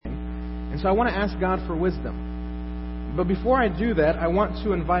And so I want to ask God for wisdom. But before I do that, I want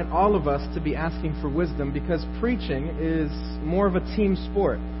to invite all of us to be asking for wisdom, because preaching is more of a team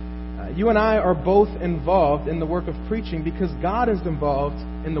sport. You and I are both involved in the work of preaching because God is involved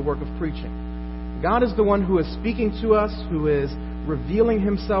in the work of preaching. God is the one who is speaking to us, who is revealing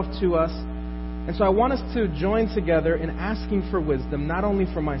himself to us. And so I want us to join together in asking for wisdom, not only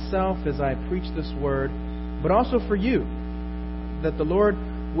for myself as I preach this word, but also for you, that the Lord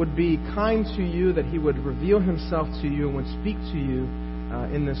would be kind to you, that he would reveal himself to you and would speak to you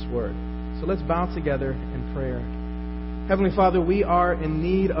in this word. So let's bow together in prayer. Heavenly Father, we are in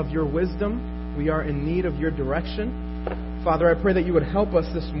need of your wisdom. We are in need of your direction. Father, I pray that you would help us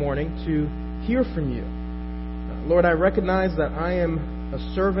this morning to hear from you. Lord, I recognize that I am a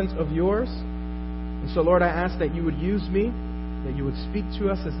servant of yours. And so, Lord, I ask that you would use me, that you would speak to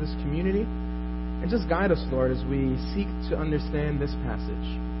us as this community, and just guide us, Lord, as we seek to understand this passage.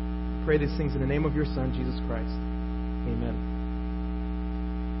 I pray these things in the name of your Son, Jesus Christ. Amen.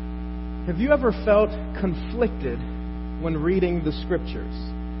 Have you ever felt conflicted when reading the Scriptures?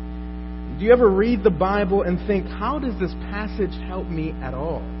 Do you ever read the Bible and think, how does this passage help me at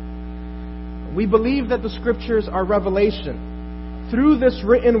all? We believe that the Scriptures are revelation. Through this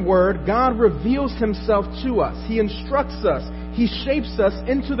written word, God reveals himself to us. He instructs us. He shapes us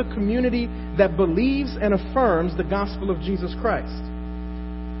into the community that believes and affirms the gospel of Jesus Christ.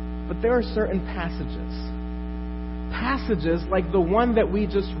 But there are certain passages like the one that we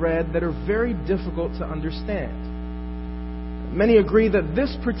just read, that are very difficult to understand. Many agree that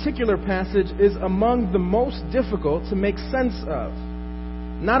this particular passage is among the most difficult to make sense of.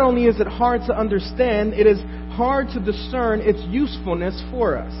 Not only is it hard to understand, it is hard to discern its usefulness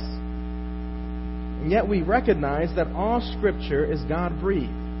for us. And yet we recognize that all Scripture is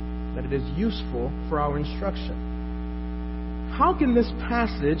God-breathed, that it is useful for our instruction. How can this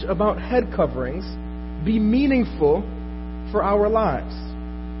passage about head coverings be meaningful for our lives?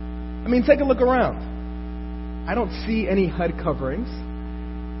 I mean, take a look around. I don't see any head coverings.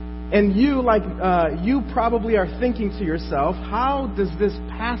 And you probably are thinking to yourself, how does this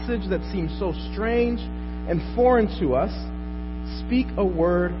passage that seems so strange and foreign to us speak a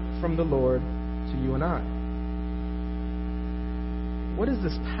word from the Lord to you and I? What is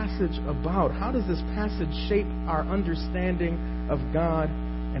this passage about? How does this passage shape our understanding of God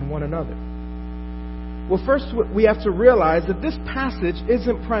and one another? Well, first we have to realize that this passage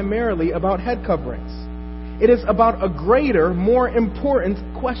isn't primarily about head coverings. It is about a greater, more important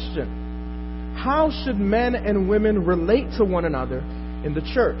question. How should men and women relate to one another in the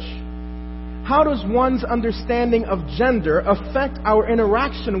church? How does one's understanding of gender affect our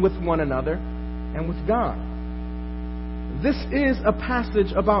interaction with one another and with God? This is a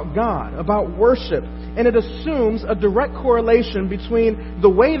passage about God, about worship, and it assumes a direct correlation between the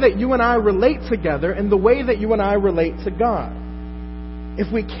way that you and I relate together and the way that you and I relate to God.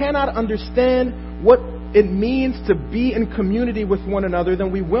 If we cannot understand what it means to be in community with one another,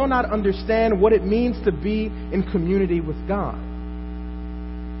 then we will not understand what it means to be in community with God.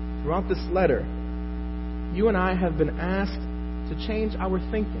 Throughout this letter, you and I have been asked to change our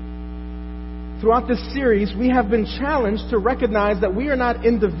thinking. Throughout this series, we have been challenged to recognize that we are not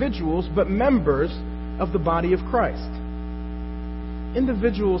individuals, but members of the body of Christ.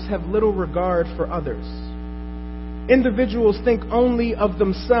 Individuals have little regard for others. Individuals think only of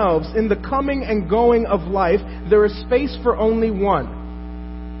themselves. In the coming and going of life, there is space for only one.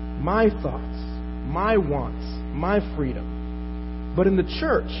 My thoughts, my wants, my freedom. But in the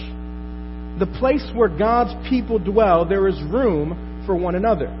church, the place where God's people dwell, there is room for one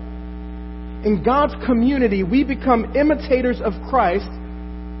another. In God's community, we become imitators of Christ,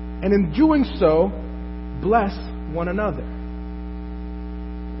 and in doing so, bless one another.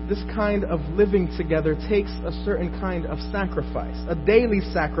 This kind of living together takes a certain kind of sacrifice, a daily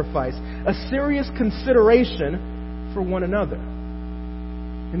sacrifice, a serious consideration for one another.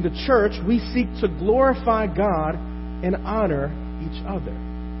 In the church, we seek to glorify God and honor each other.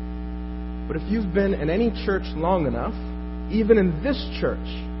 But if you've been in any church long enough, even in this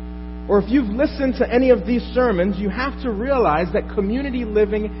church, or if you've listened to any of these sermons, you have to realize that community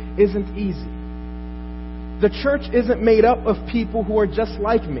living isn't easy. The church isn't made up of people who are just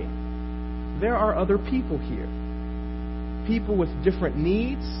like me. There are other people here. People with different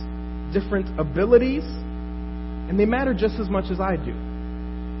needs, different abilities, and they matter just as much as I do.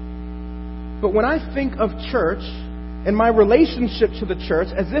 But when I think of church and my relationship to the church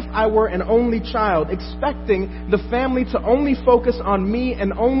as if I were an only child, expecting the family to only focus on me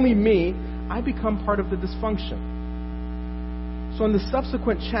and only me, I become part of the dysfunction. So in the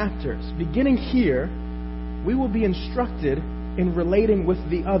subsequent chapters, beginning here, we will be instructed in relating with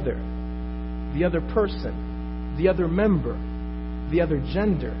the other, the other person, the other member, the other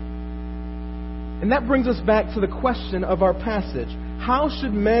gender. And that brings us back to the question of our passage. How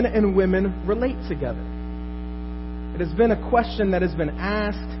should men and women relate together? It has been a question that has been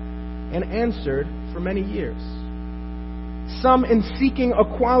asked and answered for many years. Some, in seeking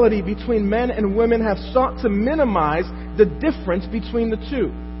equality between men and women, have sought to minimize the difference between the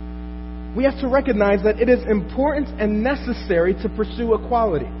two. We have to recognize that it is important and necessary to pursue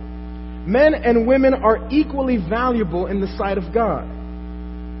equality. Men and women are equally valuable in the sight of God.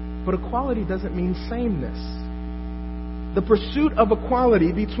 But equality doesn't mean sameness. The pursuit of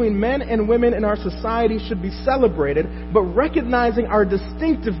equality between men and women in our society should be celebrated, but recognizing our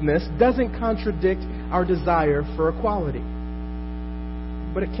distinctiveness doesn't contradict our desire for equality.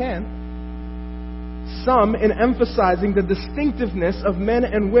 But it can. Some, in emphasizing the distinctiveness of men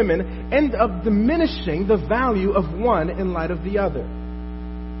and women, end up diminishing the value of one in light of the other.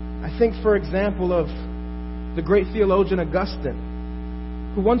 I think, for example, of the great theologian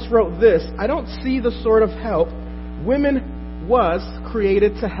Augustine, who once wrote this: "I don't see the sort of help women was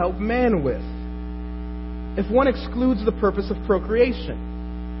created to help man with, if one excludes the purpose of procreation.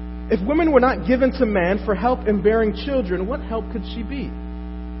 If women were not given to man for help in bearing children, what help could she be?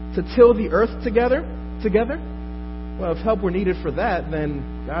 To till the earth together? Well, if help were needed for that,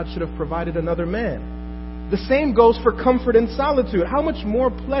 then God should have provided another man. The same goes for comfort in solitude. How much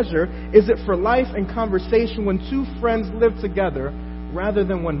more pleasure is it for life and conversation when two friends live together rather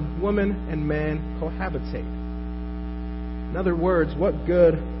than when woman and man cohabitate? In other words, what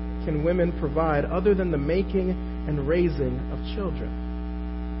good can women provide other than the making and raising of children?"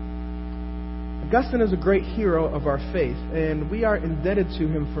 Augustine is a great hero of our faith, and we are indebted to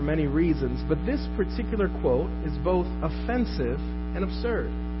him for many reasons, but this particular quote is both offensive and absurd.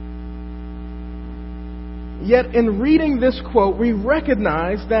 Yet in reading this quote, we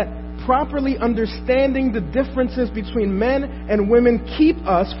recognize that properly understanding the differences between men and women keep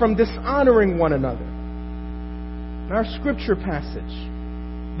us from dishonoring one another. And our scripture passage,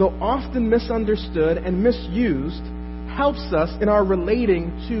 though often misunderstood and misused, helps us in our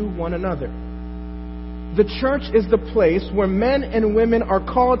relating to one another. The church is the place where men and women are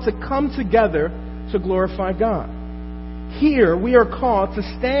called to come together to glorify God. Here we are called to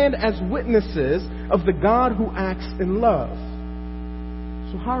stand as witnesses of the God who acts in love.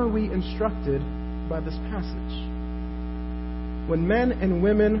 So how are we instructed by this passage? When men and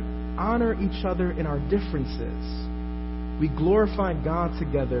women honor each other in our differences, we glorify God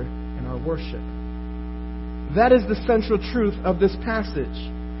together in our worship. That is the central truth of this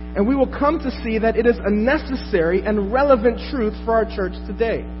passage. And we will come to see that it is a necessary and relevant truth for our church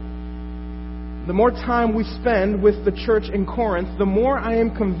today. The more time we spend with the church in Corinth, the more I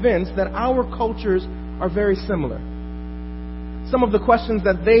am convinced that our cultures are very similar. Some of the questions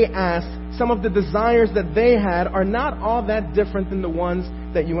that they asked, some of the desires that they had are not all that different than the ones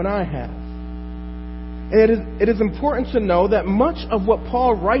that you and I have. And it is important to know that much of what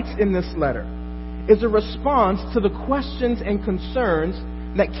Paul writes in this letter is a response to the questions and concerns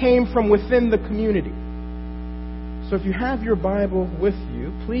that came from within the community. So if you have your Bible with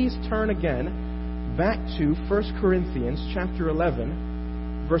you, please turn again back to 1 Corinthians chapter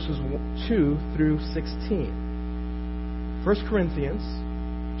 11, verses 2 through 16. 1 Corinthians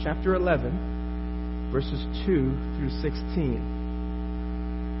chapter 11, verses 2 through 16.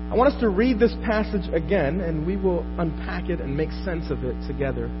 I want us to read this passage again, and we will unpack it and make sense of it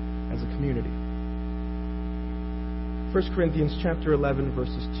together as a community. 1 Corinthians chapter 11,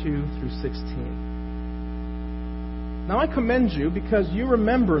 verses 2 through 16. "Now I commend you because you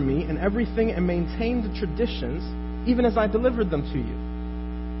remember me in everything and maintain the traditions, even as I delivered them to you.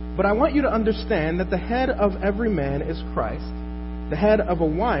 But I want you to understand that the head of every man is Christ, the head of a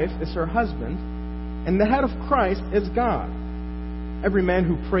wife is her husband, and the head of Christ is God. Every man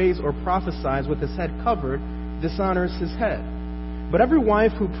who prays or prophesies with his head covered dishonors his head. But every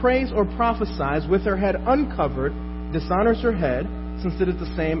wife who prays or prophesies with her head uncovered dishonors her head, since it is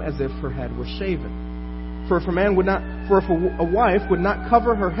the same as if her head were shaven. For if a wife would not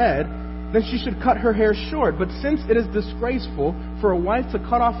cover her head, then she should cut her hair short. But since it is disgraceful for a wife to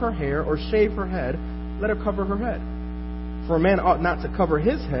cut off her hair or shave her head, let her cover her head. For a man ought not to cover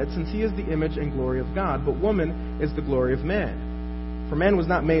his head, since he is the image and glory of God, but woman is the glory of man. For man was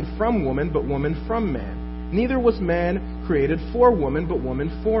not made from woman, but woman from man. Neither was man created for woman, but woman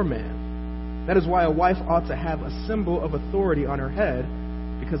for man. That is why a wife ought to have a symbol of authority on her head,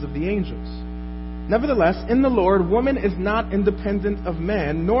 because of the angels. Nevertheless, in the Lord, woman is not independent of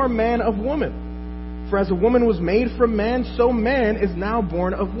man, nor man of woman. For as a woman was made from man, so man is now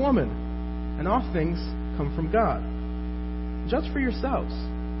born of woman. And all things come from God. Judge for yourselves.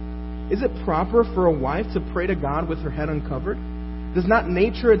 Is it proper for a wife to pray to God with her head uncovered? Does not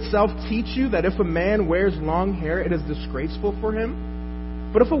nature itself teach you that if a man wears long hair, it is disgraceful for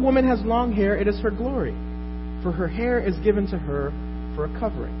him? But if a woman has long hair, it is her glory, for her hair is given to her for a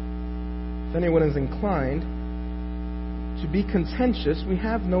covering. If anyone is inclined to be contentious, we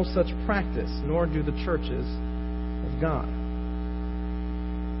have no such practice, nor do the churches of God.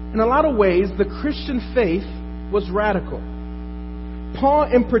 In a lot of ways, the Christian faith was radical. Paul,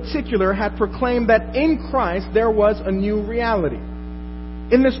 in particular, had proclaimed that in Christ there was a new reality.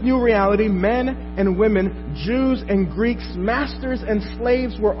 In this new reality, men and women, Jews and Greeks, masters and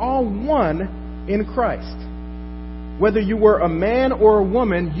slaves were all one in Christ. Whether you were a man or a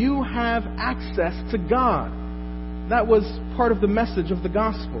woman, you have access to God. That was part of the message of the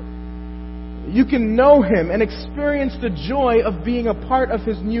gospel. You can know Him and experience the joy of being a part of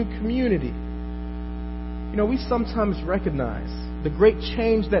His new community. You know, we sometimes recognize the great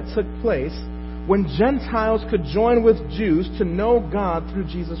change that took place when Gentiles could join with Jews to know God through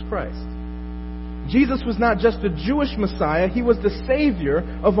Jesus Christ. Jesus was not just a Jewish Messiah, He was the Savior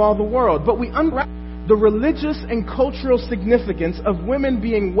of all the world. But we unwrap the religious and cultural significance of women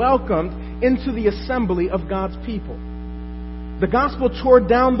being welcomed into the assembly of God's people. The gospel tore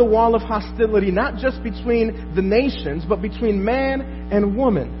down the wall of hostility, not just between the nations, but between man and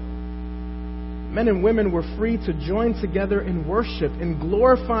woman. Men and women were free to join together in worship, in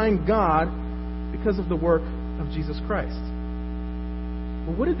glorifying God because of the work of Jesus Christ.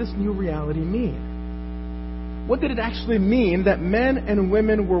 But what did this new reality mean? What did it actually mean that men and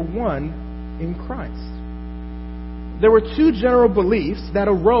women were one in Christ? There were two general beliefs that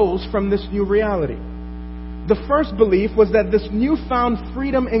arose from this new reality. The first belief was that this newfound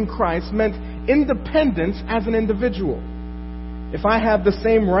freedom in Christ meant independence as an individual. If I have the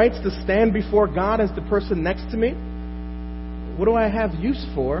same rights to stand before God as the person next to me, what do I have use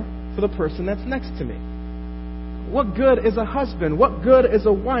for the person that's next to me? What good is a husband? What good is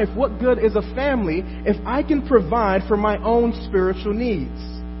a wife? What good is a family if I can provide for my own spiritual needs?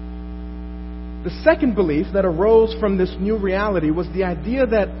 The second belief that arose from this new reality was the idea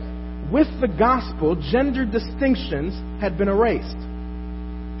that with the gospel, gender distinctions had been erased.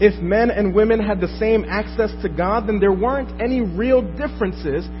 If men and women had the same access to God, then there weren't any real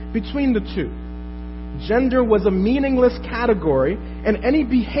differences between the two. Gender was a meaningless category, and any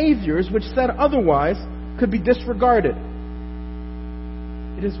behaviors which said otherwise could be disregarded.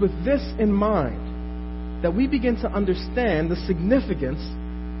 It is with this in mind that we begin to understand the significance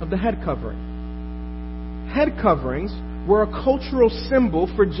of the head covering. Head coverings were a cultural symbol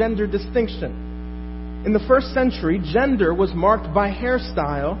for gender distinction. In the first century, gender was marked by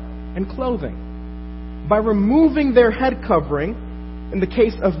hairstyle and clothing. By removing their head covering in the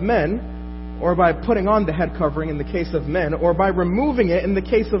case of men, or by putting on the head covering in the case of men, or by removing it in the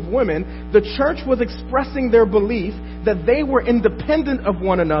case of women, the church was expressing their belief that they were independent of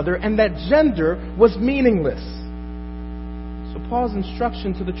one another and that gender was meaningless. So Paul's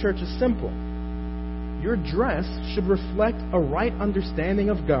instruction to the church is simple. Your dress should reflect a right understanding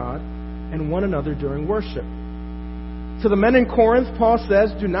of God and one another during worship. To the men in Corinth, Paul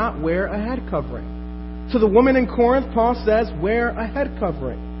says, do not wear a head covering. To the women in Corinth, Paul says, wear a head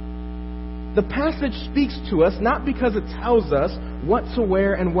covering. The passage speaks to us not because it tells us what to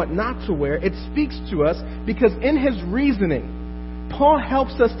wear and what not to wear. It speaks to us because in his reasoning, Paul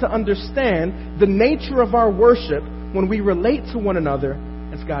helps us to understand the nature of our worship when we relate to one another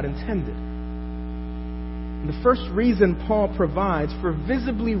as God intended. The first reason Paul provides for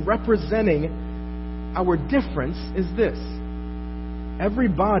visibly representing our difference is this. Every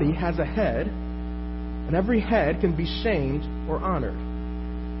body has a head, and every head can be shamed or honored.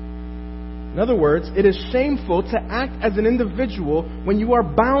 In other words, it is shameful to act as an individual when you are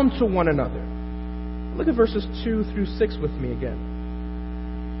bound to one another. Look at verses 2 through 6 with me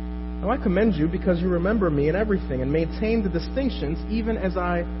again. Now I commend you because you remember me in everything and maintain the distinctions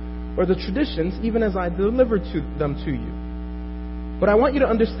or the traditions, even as I delivered them to you. But I want you to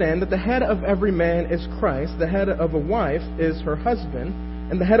understand that the head of every man is Christ, the head of a wife is her husband,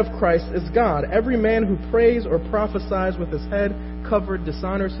 and the head of Christ is God. Every man who prays or prophesies with his head covered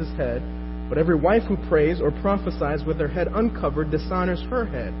dishonors his head, but every wife who prays or prophesies with her head uncovered dishonors her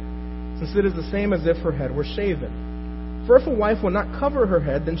head, since it is the same as if her head were shaven. For if a wife will not cover her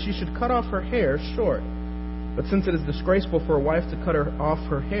head, then she should cut off her hair short. But since it is disgraceful for a wife to cut off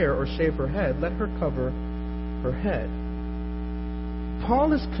her hair or shave her head, let her cover her head.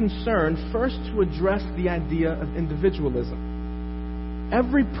 Paul is concerned first to address the idea of individualism.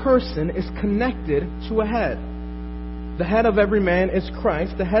 Every person is connected to a head. The head of every man is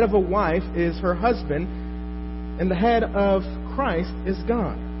Christ, the head of a wife is her husband, and the head of Christ is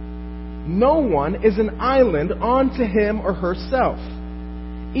God. No one is an island unto him or herself.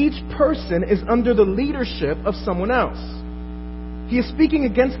 Each person is under the leadership of someone else. He is speaking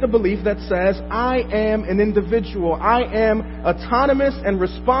against the belief that says, I am an individual. I am autonomous and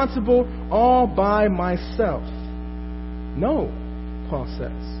responsible all by myself. No, Paul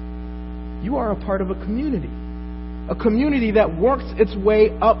says. You are a part of a community that works its way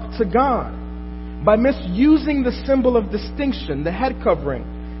up to God. By misusing the symbol of distinction, the head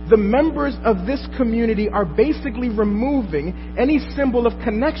covering, the members of this community are basically removing any symbol of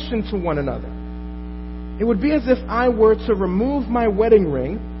connection to one another. It would be as if I were to remove my wedding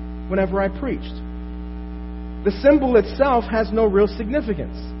ring whenever I preached. The symbol itself has no real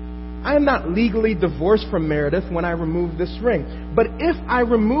significance. I am not legally divorced from Meredith when I remove this ring. But if I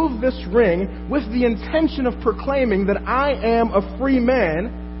remove this ring with the intention of proclaiming that I am a free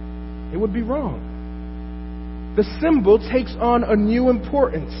man, it would be wrong. The symbol takes on a new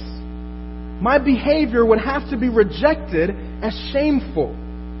importance. My behavior would have to be rejected as shameful.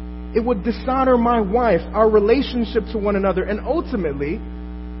 It would dishonor my wife, our relationship to one another, and ultimately,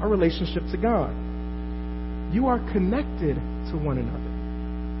 our relationship to God. You are connected to one another.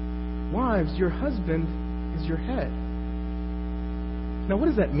 Wives, your husband is your head. Now, what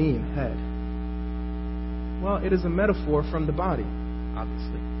does that mean, head? Well, it is a metaphor from the body,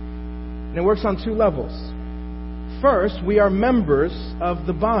 obviously. And it works on two levels. First, we are members of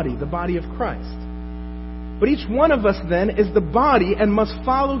the body of Christ. But each one of us then is the body and must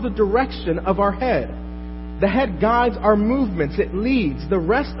follow the direction of our head. The head guides our movements, it leads. The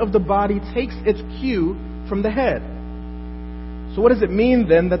rest of the body takes its cue from the head. So what does it mean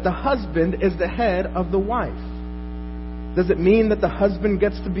then that the husband is the head of the wife? Does it mean that the husband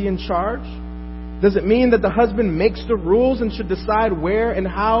gets to be in charge? Does it mean that the husband makes the rules and should decide where and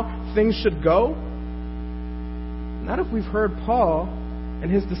how things should go? Not if we've heard Paul and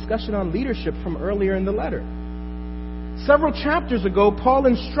his discussion on leadership from earlier in the letter. Several chapters ago, Paul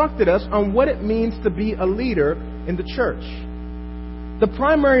instructed us on what it means to be a leader in the church. The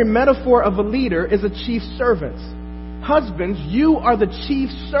primary metaphor of a leader is a chief servant. Husbands, you are the chief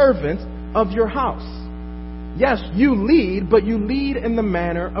servant of your house. Yes, you lead, but you lead in the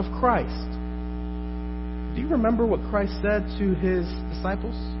manner of Christ. Do you remember what Christ said to his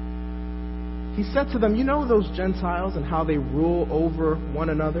disciples? He said to them, you know those Gentiles and how they rule over one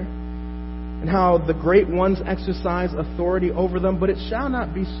another? And how the great ones exercise authority over them, but it shall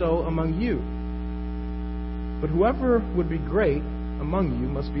not be so among you. But whoever would be great among you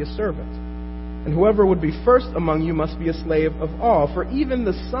must be a servant. And whoever would be first among you must be a slave of all. For even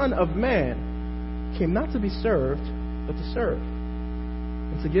the Son of Man came not to be served, but to serve,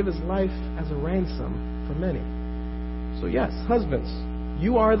 and to give his life as a ransom for many. So yes, husbands,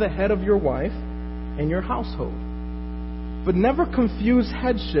 you are the head of your wife and your household. But never confuse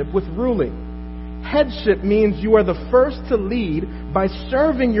headship with ruling. Headship means you are the first to lead by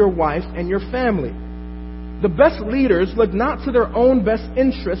serving your wife and your family. The best leaders look not to their own best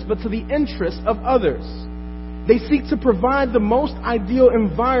interests, but to the interests of others. They seek to provide the most ideal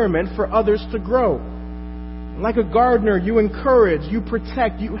environment for others to grow. Like a gardener, you encourage, you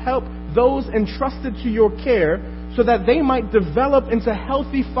protect, you help those entrusted to your care so that they might develop into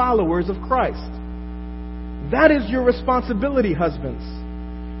healthy followers of Christ. That is your responsibility, husbands.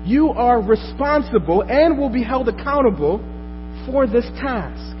 You are responsible and will be held accountable for this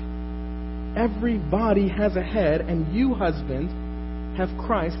task. Every body has a head, and you, husband, have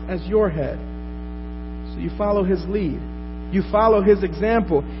Christ as your head. So you follow his lead. You follow his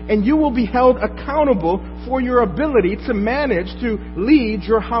example, and you will be held accountable for your ability to manage to lead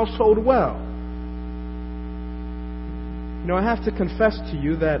your household well. You know, I have to confess to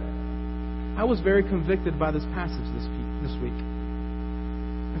you that I was very convicted by this passage this week.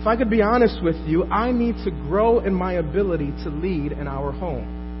 If I could be honest with you, I need to grow in my ability to lead in our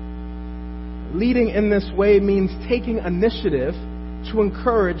home. Leading in this way means taking initiative to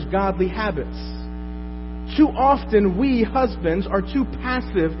encourage godly habits. Too often, we husbands are too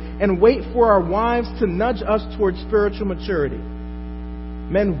passive and wait for our wives to nudge us towards spiritual maturity.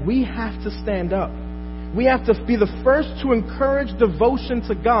 Men, we have to stand up. We have to be the first to encourage devotion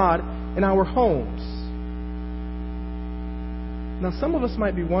to God in our homes. Now, some of us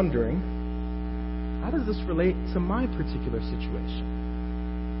might be wondering, how does this relate to my particular situation?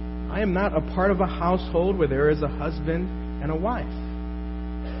 I am not a part of a household where there is a husband and a wife.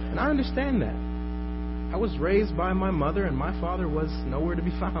 And I understand that. I was raised by my mother, and my father was nowhere to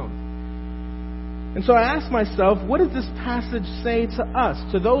be found. And so I asked myself, what does this passage say to us,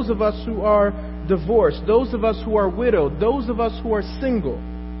 to those of us who are divorced, those of us who are widowed, those of us who are single?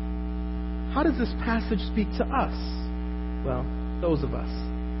 How does this passage speak to us? Well, those of us.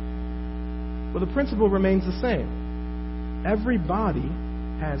 Well, the principle remains the same. Every body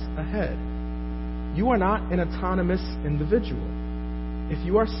has a head. You are not an autonomous individual. If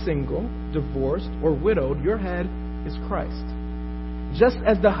you are single, divorced, or widowed, your head is Christ. Just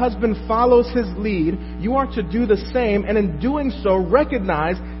as the husband follows his lead, you are to do the same, and in doing so,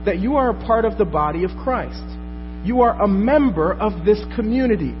 recognize that you are a part of the body of Christ. You are a member of this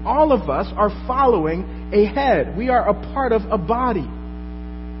community. All of us are following a head. We are a part of a body.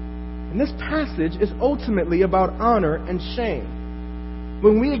 And this passage is ultimately about honor and shame.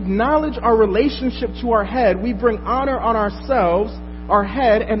 When we acknowledge our relationship to our head, we bring honor on ourselves, our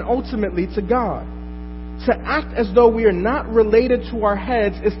head, and ultimately to God. To act as though we are not related to our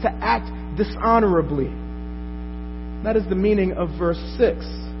heads is to act dishonorably. That is the meaning of verse 6.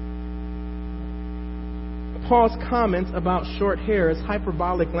 Paul's comment about short hair is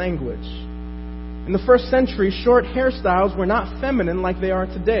hyperbolic language. In the first century, short hairstyles were not feminine like they are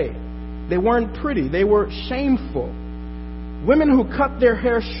today. They weren't pretty. They were shameful. Women who cut their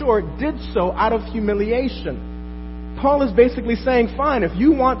hair short did so out of humiliation. Paul is basically saying, fine, if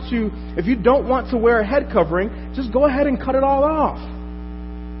you don't want to wear a head covering, just go ahead and cut it all off.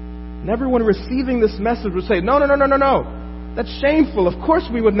 And everyone receiving this message would say, no. That's shameful. Of course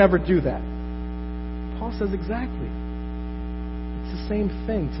we would never do that. Paul says exactly. It's the same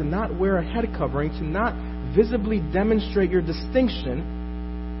thing. To not wear a head covering, to not visibly demonstrate your distinction,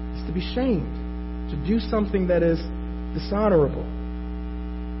 is to be shamed. To do something that is dishonorable.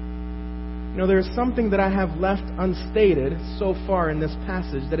 You know, there is something that I have left unstated so far in this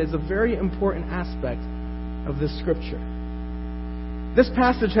passage that is a very important aspect of this scripture. This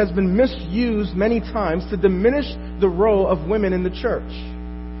passage has been misused many times to diminish the role of women in the church.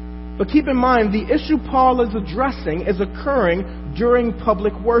 But keep in mind, the issue Paul is addressing is occurring during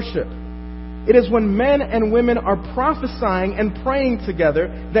public worship. It is when men and women are prophesying and praying together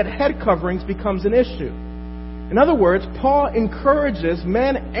that head coverings becomes an issue. In other words, Paul encourages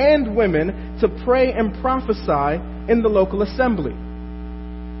men and women to pray and prophesy in the local assembly.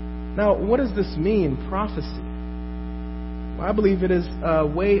 Now, what does this mean, prophecy? Well, I believe it is a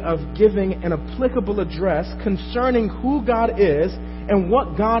way of giving an applicable address concerning who God is and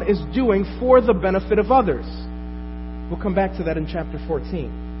what God is doing for the benefit of others. We'll come back to that in chapter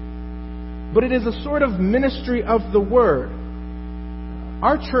 14. But it is a sort of ministry of the word.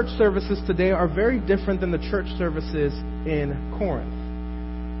 Our church services today are very different than the church services in Corinth.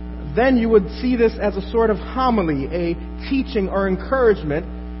 Then you would see this as a sort of homily, a teaching or encouragement,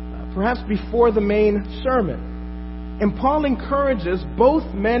 perhaps before the main sermon. And Paul encourages both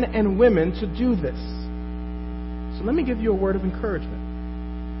men and women to do this. So let me give you a word of encouragement.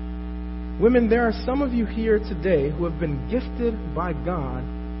 Women, there are some of you here today who have been gifted by God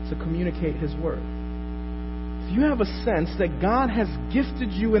to communicate His word. If you have a sense that God has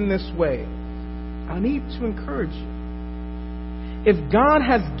gifted you in this way, I need to encourage you. If God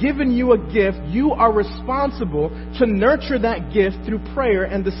has given you a gift, you are responsible to nurture that gift through prayer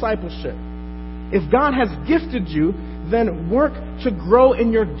and discipleship. If God has gifted you, then work to grow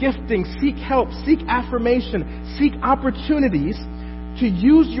in your gifting. Seek help, seek affirmation, seek opportunities to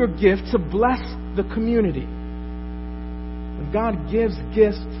use your gift to bless the community. When God gives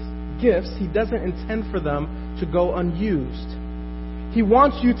gifts, He doesn't intend for them to go unused. He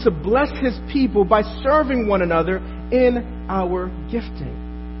wants you to bless His people by serving one another in our gifting.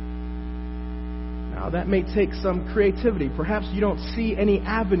 Now, that may take some creativity. Perhaps you don't see any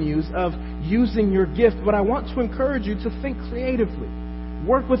avenues of using your gift, but I want to encourage you to think creatively.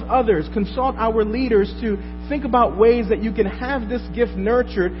 Work with others. Consult our leaders to think about ways that you can have this gift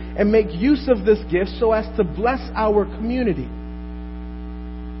nurtured and make use of this gift so as to bless our community.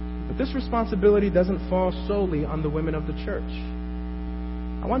 But this responsibility doesn't fall solely on the women of the church.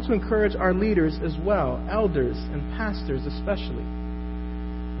 I want to encourage our leaders as well, elders and pastors especially.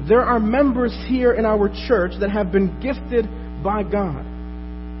 There are members here in our church that have been gifted by God.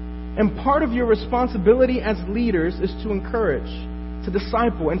 And part of your responsibility as leaders is to encourage, to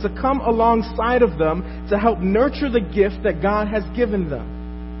disciple, and to come alongside of them to help nurture the gift that God has given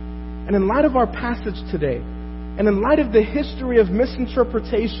them. And in light of our passage today, and in light of the history of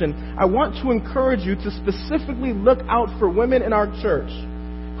misinterpretation, I want to encourage you to specifically look out for women in our church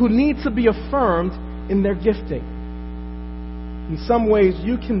who need to be affirmed in their gifting. In some ways,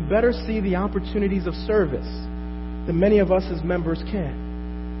 you can better see the opportunities of service than many of us as members can.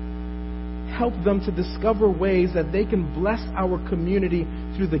 Help them to discover ways that they can bless our community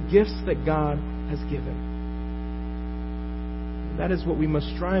through the gifts that God has given. That is what we must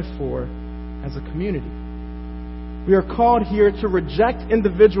strive for as a community. We are called here to reject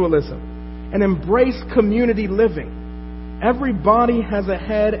individualism and embrace community living. Every body has a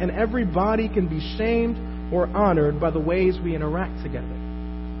head, and every body can be shamed or honored by the ways we interact together.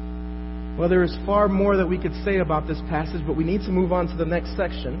 Well, there is far more that we could say about this passage, but we need to move on to the next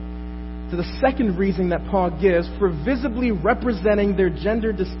section, to the second reason that Paul gives for visibly representing their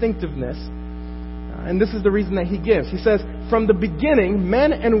gender distinctiveness. And this is the reason that he gives. He says, from the beginning,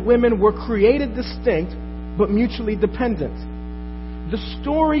 men and women were created distinct, but mutually dependent. The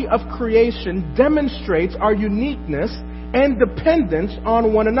story of creation demonstrates our uniqueness and dependence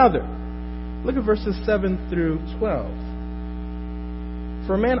on one another. Look at verses 7 through 12.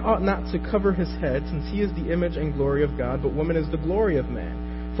 For a man ought not to cover his head, since he is the image and glory of God, but woman is the glory of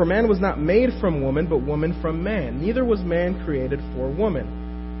man. For man was not made from woman, but woman from man. Neither was man created for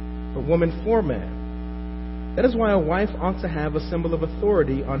woman, but woman for man. That is why a wife ought to have a symbol of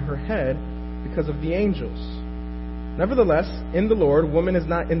authority on her head because of the angels. Nevertheless, in the Lord, woman is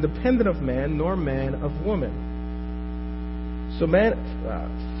not independent of man, nor man of woman. So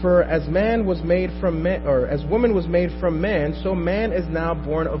for as man was made from man, or as woman was made from man, so man is now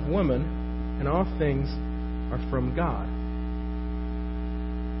born of woman, and all things are from God.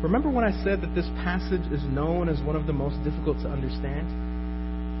 Remember when I said that this passage is known as one of the most difficult to understand?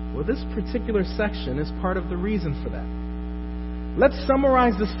 Well, this particular section is part of the reason for that. Let's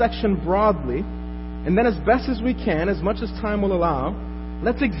summarize this section broadly, and then as best as we can, as much as time will allow,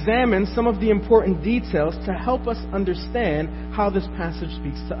 let's examine some of the important details to help us understand how this passage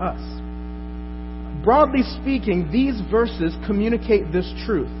speaks to us. Broadly speaking, these verses communicate this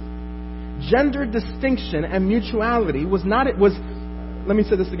truth. Gender distinction and mutuality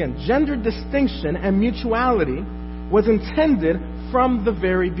Gender distinction and mutuality was intended from the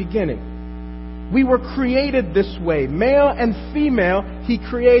very beginning. We were created this way. Male and female, He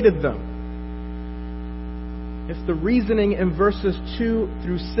created them. If the reasoning in verses 2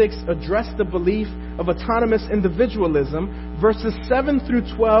 through 6 address the belief of autonomous individualism, verses 7 through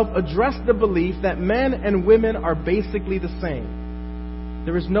 12 address the belief that men and women are basically the same.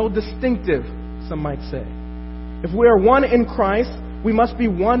 There is no distinctive, some might say. If we are one in Christ, we must be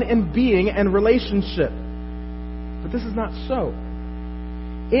one in being and relationship. But this is not so.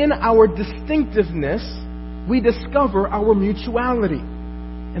 In our distinctiveness, we discover our mutuality.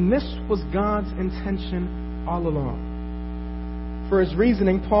 And this was God's intention all along. For his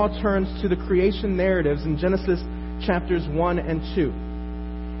reasoning, Paul turns to the creation narratives in Genesis chapters 1 and 2.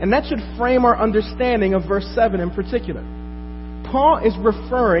 And that should frame our understanding of verse 7 in particular. Paul is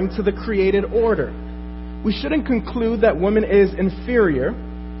referring to the created order. We shouldn't conclude that woman is inferior,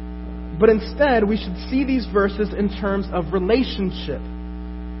 but instead we should see these verses in terms of relationship.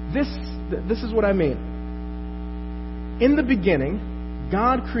 This is what I mean. In the beginning,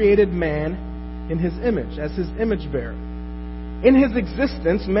 God created man in his image, as his image bearer. In his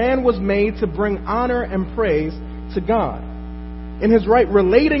existence, man was made to bring honor and praise to God. In his right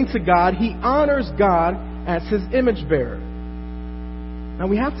relating to God, he honors God as his image bearer. Now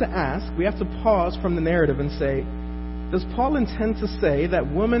we have to pause from the narrative and say, does Paul intend to say that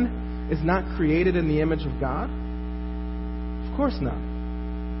woman is not created in the image of God? Of course not.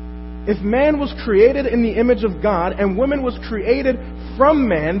 If man was created in the image of God and woman was created from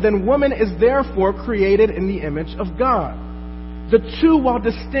man, then woman is therefore created in the image of God. The two, while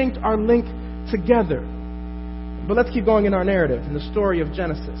distinct, are linked together. But let's keep going in our narrative, in the story of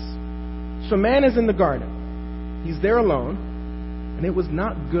Genesis. So man is in the garden. He's there alone. And it was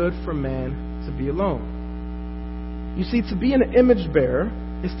not good for man to be alone. You see, to be an image bearer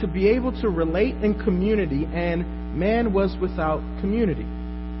is to be able to relate in community, and man was without community.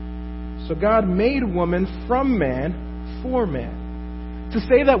 So God made woman from man for man. To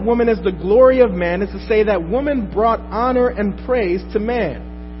say that woman is the glory of man is to say that woman brought honor and praise to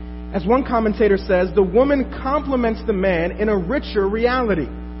man. As one commentator says, the woman complements the man in a richer reality.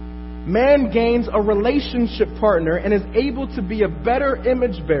 Man gains a relationship partner and is able to be a better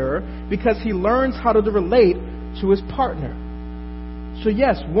image bearer because he learns how to relate to his partner. So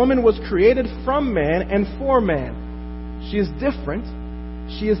yes, woman was created from man and for man. She is different.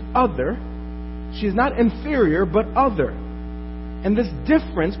 She is other. She is not inferior, but other. And this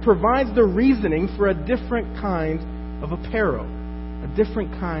difference provides the reasoning for a different kind of apparel, a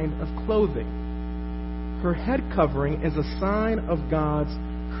different kind of clothing. Her head covering is a sign of God's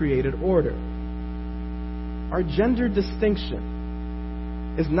created order. Our gender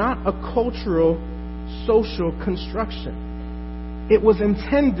distinction is not a cultural, social construction. It was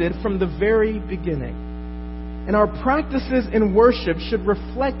intended from the very beginning. And our practices in worship should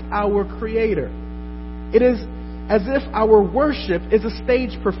reflect our Creator. It is as if our worship is a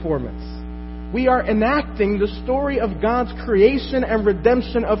stage performance. We are enacting the story of God's creation and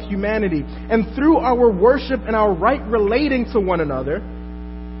redemption of humanity. And through our worship and our right relating to one another,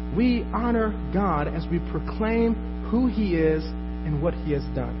 we honor God as we proclaim who He is and what He has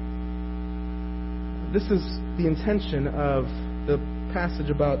done. This is the intention of the passage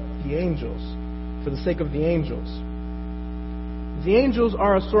about the angels, for the sake of the angels. The angels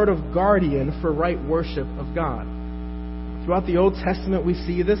are a sort of guardian for right worship of God. Throughout the Old Testament, we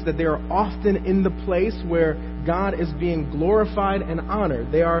see this, that they are often in the place where God is being glorified and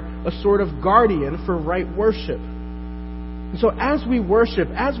honored. They are a sort of guardian for right worship. And so as we worship,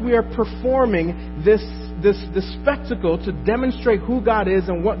 as we are performing this spectacle to demonstrate who God is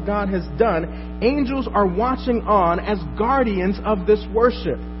and what God has done, angels are watching on as guardians of this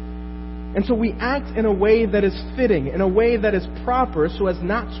worship. And so we act in a way that is fitting, in a way that is proper, so as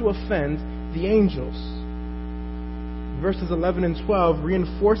not to offend the angels. Verses 11 and 12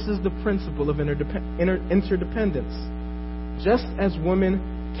 reinforces the principle of interdependence. Just as woman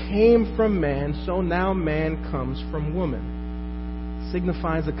came from man, so now man comes from woman. It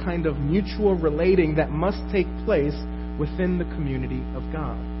signifies a kind of mutual relating that must take place within the community of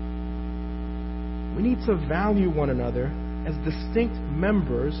God. We need to value one another as distinct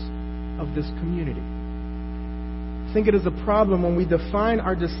members of this community. I think it is a problem when we define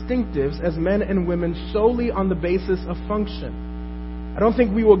our distinctives as men and women solely on the basis of function. I don't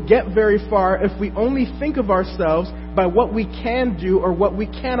think we will get very far if we only think of ourselves by what we can do or what we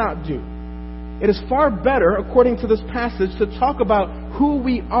cannot do. It is far better, according to this passage, to talk about who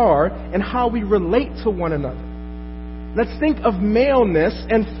we are and how we relate to one another. Let's think of maleness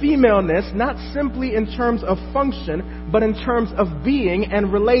and femaleness not simply in terms of function, but in terms of being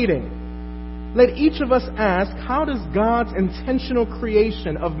and relating. Let each of us ask, how does God's intentional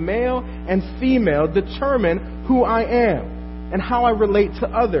creation of male and female determine who I am and how I relate to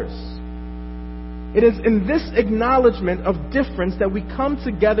others? It is in this acknowledgement of difference that we come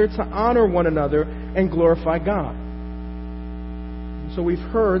together to honor one another and glorify God. So we've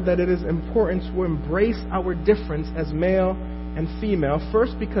heard that it is important to embrace our difference as male and female,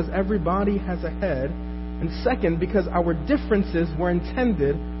 first because every body has a head, and second because our differences were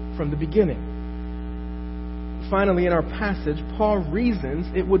intended from the beginning. Finally, in our passage, Paul reasons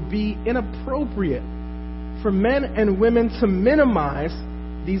it would be inappropriate for men and women to minimize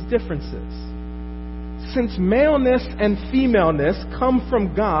these differences. Since maleness and femaleness come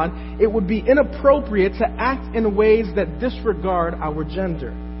from God, it would be inappropriate to act in ways that disregard our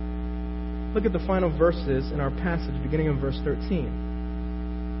gender. Look at the final verses in our passage, beginning in verse 13.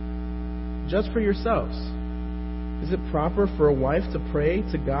 Judge for yourselves. Is it proper for a wife to pray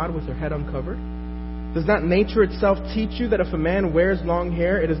to God with her head uncovered? Does not nature itself teach you that if a man wears long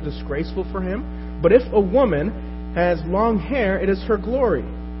hair, it is disgraceful for him? But if a woman has long hair, it is her glory,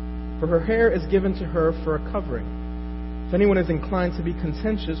 for her hair is given to her for a covering. If anyone is inclined to be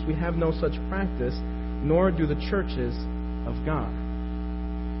contentious, we have no such practice, nor do the churches of God.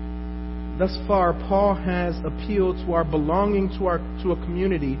 Thus far, Paul has appealed to our belonging to a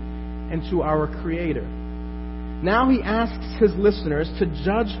community and to our Creator. Now he asks his listeners to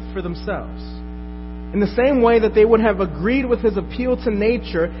judge for themselves. In the same way that they would have agreed with his appeal to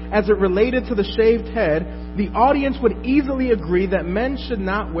nature as it related to the shaved head, the audience would easily agree that men should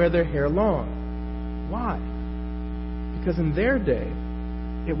not wear their hair long. Why? Because in their day,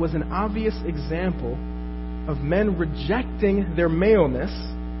 it was an obvious example of men rejecting their maleness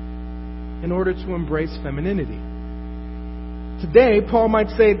in order to embrace femininity. Today, Paul might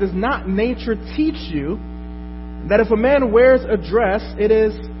say, does not nature teach you that if a man wears a dress, it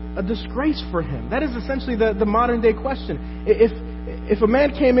is a disgrace for him? That is essentially the modern day question. If a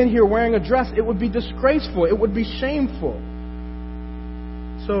man came in here wearing a dress, it would be disgraceful. It would be shameful.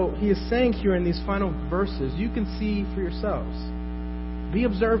 So he is saying here in these final verses, you can see for yourselves. Be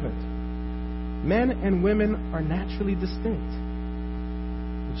observant. Men and women are naturally distinct.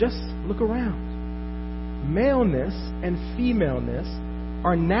 Just look around. Maleness and femaleness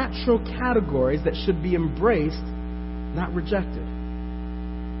are natural categories that should be embraced, not rejected.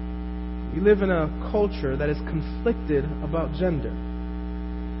 We live in a culture that is conflicted about gender.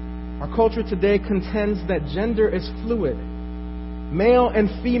 Our culture today contends that gender is fluid. Male and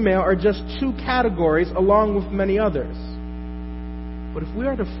female are just two categories along with many others. But if we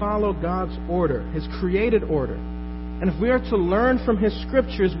are to follow God's order, His created order, and if we are to learn from His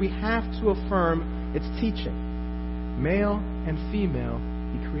scriptures, we have to affirm its teaching. Male and female,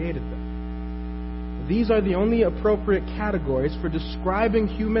 He created them. These are the only appropriate categories for describing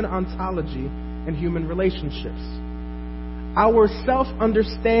human ontology and human relationships. Our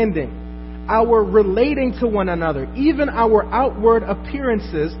self-understanding, our relating to one another, even our outward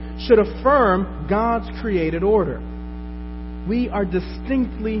appearances, should affirm God's created order. We are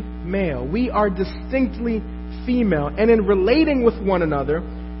distinctly male. We are distinctly female. And in relating with one another,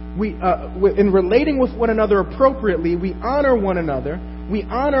 appropriately, we honor one another, we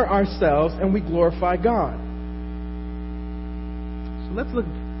honor ourselves, and we glorify God. So let's look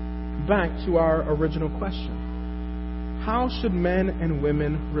back to our original question. How should men and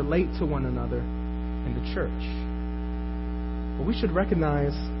women relate to one another in the church? Well, we should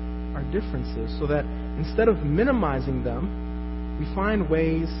recognize our differences so that instead of minimizing them, we find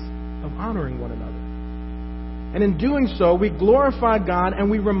ways of honoring one another. And in doing so, we glorify God and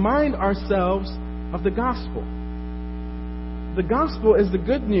we remind ourselves of the gospel. The gospel is the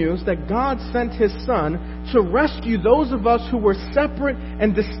good news that God sent His Son to rescue those of us who were separate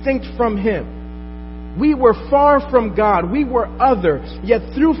and distinct from Him. We were far from God. We were other.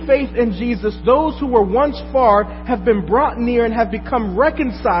 Yet through faith in Jesus, those who were once far have been brought near and have become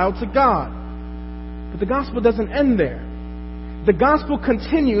reconciled to God. But the gospel doesn't end there. The gospel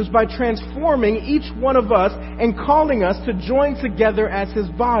continues by transforming each one of us and calling us to join together as His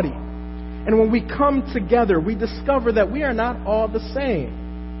body. And when we come together, we discover that we are not all the same.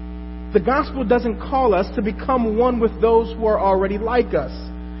 The gospel doesn't call us to become one with those who are already like us.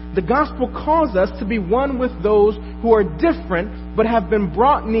 The gospel calls us to be one with those who are different but have been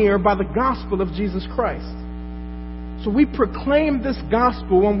brought near by the gospel of Jesus Christ. So we proclaim this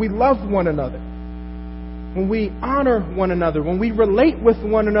gospel when we love one another, when we honor one another, when we relate with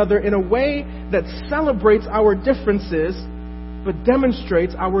one another in a way that celebrates our differences but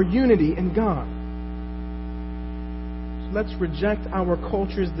demonstrates our unity in God. So let's reject our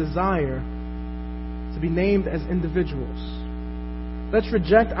culture's desire to be named as individuals. Let's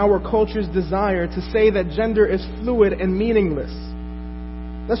reject our culture's desire to say that gender is fluid and meaningless.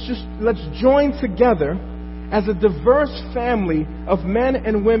 Let's join together as a diverse family of men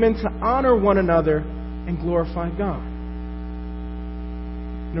and women to honor one another and glorify God.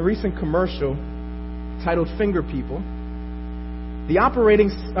 In a recent commercial titled Finger People, the operating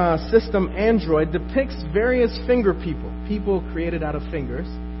system Android depicts various finger people created out of fingers,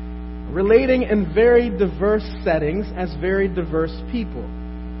 relating in very diverse settings as very diverse people.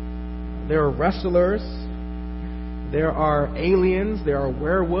 There are wrestlers, there are aliens, there are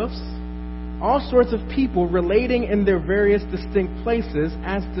werewolves, all sorts of people relating in their various distinct places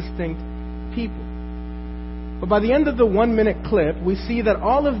as distinct people. But by the end of the 1-minute clip, we see that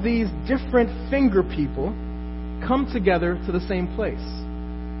all of these different finger people come together to the same place.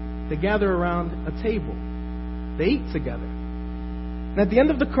 They gather around a table. They eat together. And at the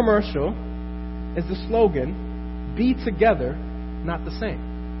end of the commercial is the slogan, "Be together, not the same."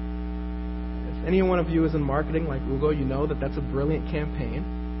 If any one of you is in marketing like Google, you know that that's a brilliant campaign.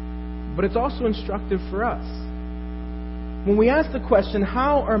 But it's also instructive for us. When we ask the question,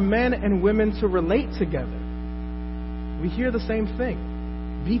 how are men and women to relate together? We hear the same thing.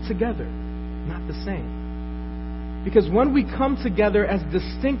 Be together, not the same. Because when we come together as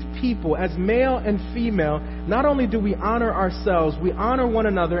distinct people, as male and female, not only do we honor ourselves, we honor one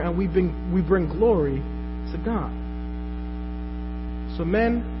another and we bring glory to God. So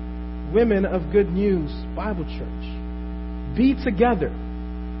men, women of Good News Bible Church, be together.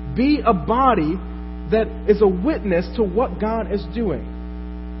 Be a body that is a witness to what God is doing.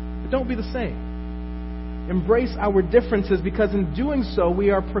 But don't be the same. Embrace our differences, because in doing so, we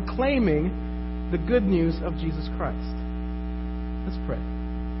are proclaiming the good news of Jesus Christ. Let's pray.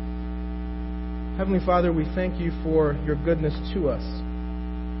 Heavenly Father, we thank you for your goodness to us.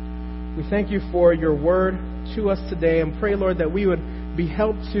 We thank you for your word to us today, and pray, Lord, that we would be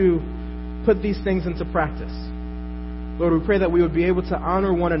helped to put these things into practice. Lord, we pray that we would be able to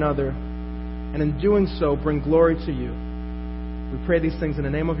honor one another, and in doing so, bring glory to you. We pray these things in the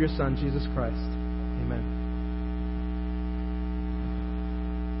name of your Son, Jesus Christ.